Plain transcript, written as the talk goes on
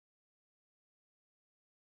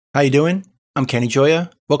How you doing? I'm Kenny Joya.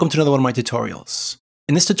 Welcome to another one of my tutorials.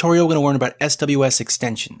 In this tutorial, we're going to learn about SWS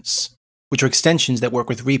Extensions, which are extensions that work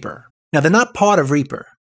with Reaper. Now, they're not part of Reaper.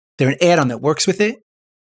 They're an add-on that works with it,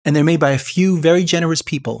 and they're made by a few very generous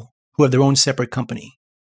people who have their own separate company.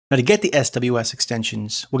 Now, to get the SWS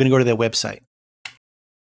Extensions, we're going to go to their website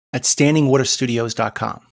at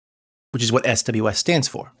standingwaterstudios.com, which is what SWS stands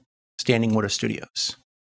for, Standing Water Studios.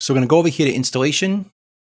 So we're going to go over here to Installation,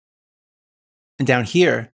 and down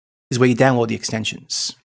here is where you download the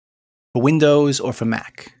extensions for Windows or for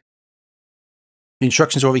Mac. The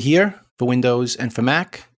instructions are over here for Windows and for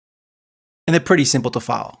Mac, and they're pretty simple to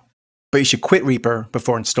follow, but you should quit Reaper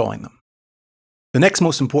before installing them. The next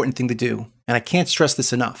most important thing to do, and I can't stress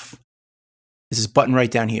this enough, is this button right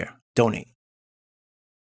down here, Donate.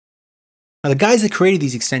 Now, the guys that created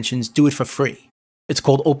these extensions do it for free. It's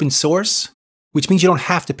called open source, which means you don't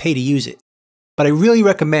have to pay to use it. But I really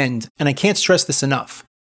recommend, and I can't stress this enough,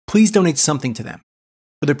 please donate something to them.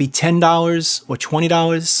 Whether it be $10 or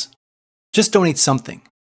 $20, just donate something.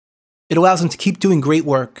 It allows them to keep doing great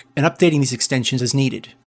work and updating these extensions as needed,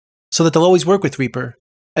 so that they'll always work with Reaper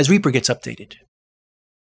as Reaper gets updated.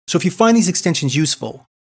 So if you find these extensions useful,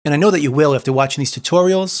 and I know that you will after watching these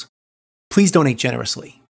tutorials, please donate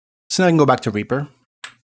generously. So now I can go back to Reaper.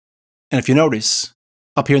 And if you notice,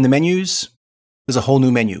 up here in the menus, there's a whole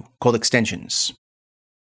new menu called Extensions.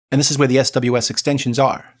 And this is where the SWS extensions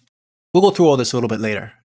are. We'll go through all this a little bit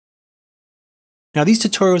later. Now, these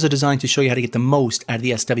tutorials are designed to show you how to get the most out of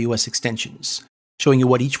the SWS extensions, showing you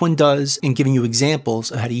what each one does and giving you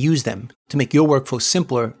examples of how to use them to make your workflow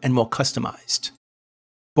simpler and more customized.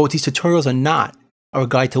 But what these tutorials are not are a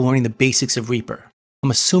guide to learning the basics of Reaper.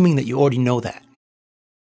 I'm assuming that you already know that.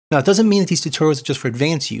 Now, it doesn't mean that these tutorials are just for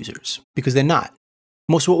advanced users, because they're not.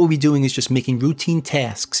 Most of what we'll be doing is just making routine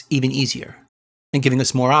tasks even easier and giving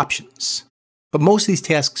us more options. But most of these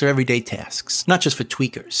tasks are everyday tasks, not just for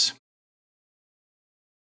tweakers.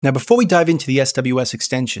 Now, before we dive into the SWS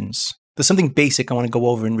extensions, there's something basic I want to go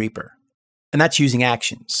over in Reaper, and that's using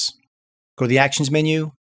actions. Go to the Actions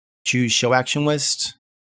menu, choose Show Action List,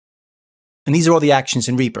 and these are all the actions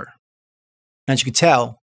in Reaper. And as you can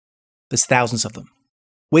tell, there's thousands of them.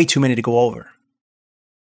 Way too many to go over.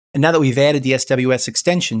 And now that we've added the SWS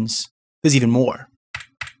extensions, there's even more.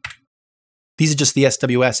 These are just the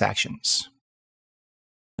SWS actions.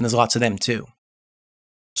 And there's lots of them too.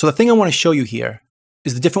 So the thing I want to show you here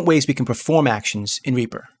is the different ways we can perform actions in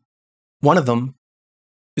Reaper. One of them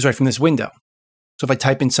is right from this window. So if I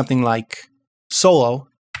type in something like solo,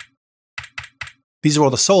 these are all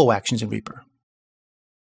the solo actions in Reaper.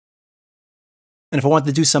 And if I wanted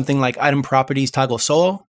to do something like item properties toggle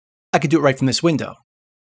solo, I could do it right from this window.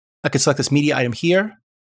 I could select this media item here,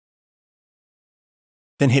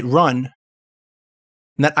 then hit run,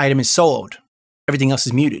 and that item is soloed. Everything else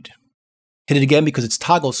is muted. Hit it again because it's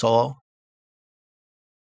toggle solo,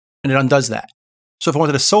 and it undoes that. So if I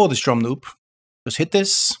wanted to solo this drum loop, just hit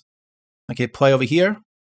this, I can hit play over here,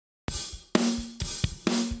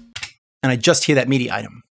 and I just hear that media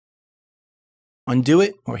item. Undo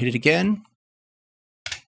it, or hit it again.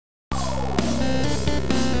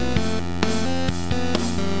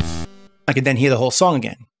 I could then hear the whole song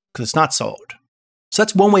again, because it's not soloed. So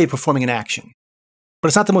that's one way of performing an action. But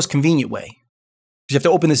it's not the most convenient way. Because you have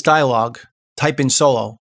to open this dialog, type in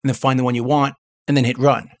solo, and then find the one you want, and then hit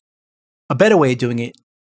run. A better way of doing it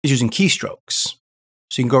is using keystrokes.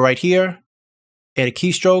 So you can go right here, add a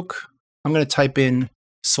keystroke. I'm going to type in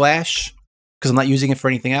slash, because I'm not using it for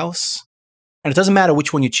anything else. And it doesn't matter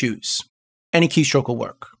which one you choose. Any keystroke will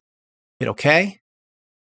work. Hit OK.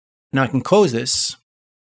 Now I can close this.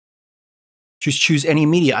 Just choose any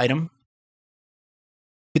media item,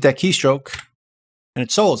 hit that keystroke, and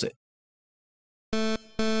it solos it.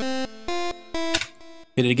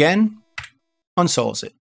 Hit it again, unsolos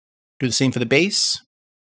it. Do the same for the bass.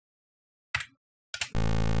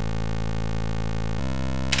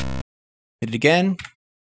 Hit it again,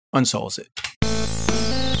 unsolos it.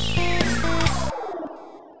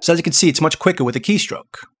 So as you can see, it's much quicker with a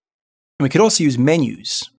keystroke. And we could also use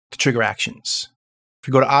menus to trigger actions. If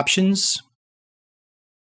we go to Options,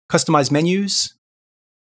 Customize Menus,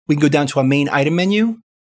 we can go down to our main item menu,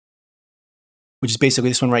 which is basically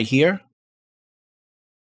this one right here,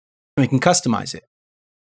 and we can customize it.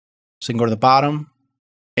 So we can go to the bottom,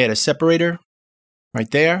 add a separator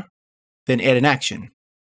right there, then add an action.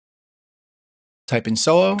 Type in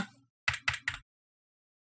solo,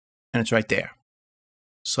 and it's right there.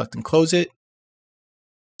 Select and close it.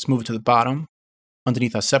 Let's move it to the bottom,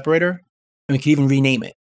 underneath our separator, and we can even rename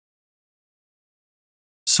it.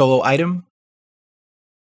 Solo item,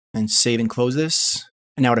 and save and close this.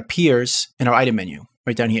 And now it appears in our item menu.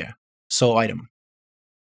 right down here, sole item.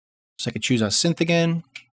 So I could choose our synth again,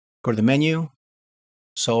 go to the menu,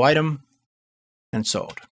 sole item, and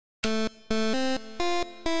sold.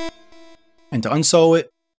 And to unsole it,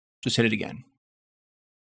 just hit it again.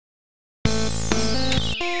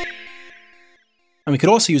 And we could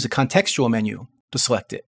also use the contextual menu to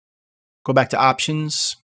select it. Go back to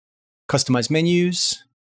Options, Customize Menus,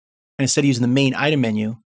 and instead of using the main item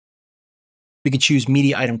menu, we could choose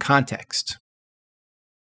Media Item Context.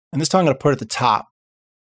 And this time I'm going to put it at the top.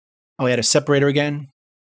 I'll add a separator again,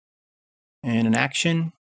 and an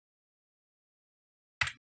action.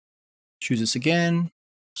 Choose this again,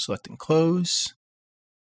 select and close,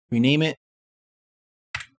 rename it,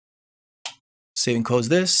 save and close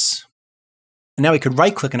this. And now we could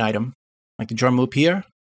right-click an item, like the drum loop here,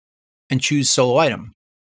 and choose solo item.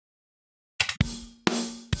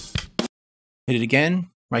 Hit it again,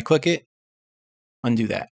 right-click it, undo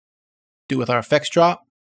that. Do it with our effects drop,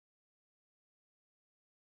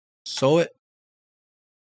 solo it,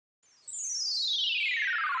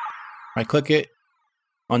 right-click it,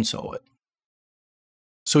 unsolo it.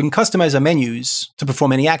 So we can customize our menus to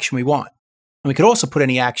perform any action we want. And we could also put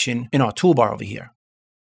any action in our toolbar over here.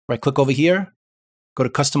 Right-click over here, go to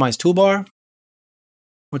Customize Toolbar.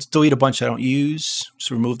 Let's delete a bunch I don't use,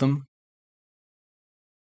 just remove them.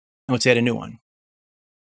 And let's add a new one.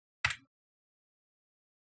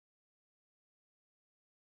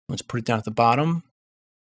 Let's put it down at the bottom.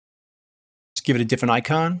 Let's give it a different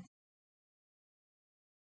icon.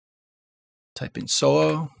 Type in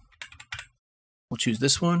solo. We'll choose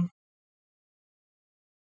this one.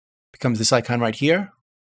 Becomes this icon right here.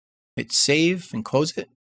 Hit save and close it.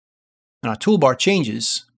 And our toolbar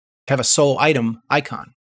changes to have a sole item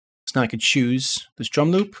icon. So now I could choose this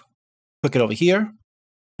drum loop, click it over here,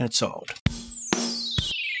 and it's sold.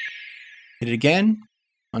 Hit it again,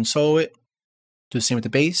 unsolo it, do the same with the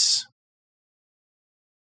bass.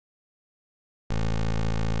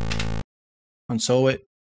 Unsolo it,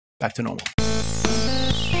 back to normal.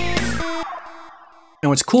 And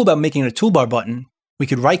what's cool about making it a toolbar button, we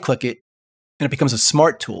could right-click it, and it becomes a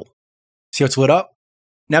smart tool. See how it's lit up?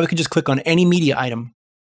 Now we can just click on any media item,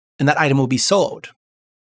 and that item will be soloed.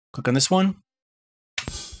 Click on this one.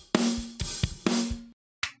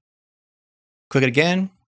 Click it again,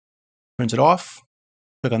 turns it off.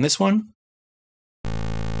 Click on this one.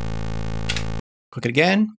 Click it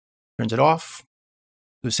again, turns it off.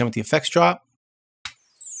 Do the same with the effects drop.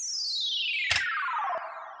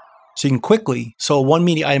 So you can quickly solo one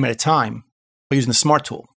media item at a time by using the Smart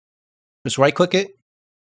tool. Just right-click it,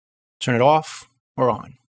 turn it off or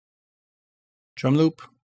on. Drum loop,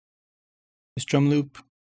 this drum loop,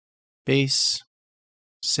 bass,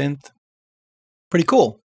 synth. Pretty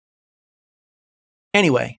cool.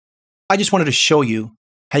 Anyway, I just wanted to show you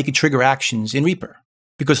how you can trigger actions in Reaper,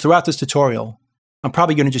 because throughout this tutorial, I'm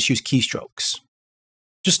probably going to just use keystrokes.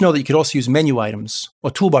 Just know that you could also use menu items or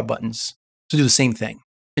toolbar buttons to do the same thing.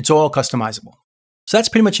 It's all customizable. So that's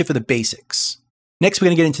pretty much it for the basics. Next, we're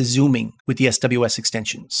going to get into zooming with the SWS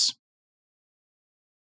extensions.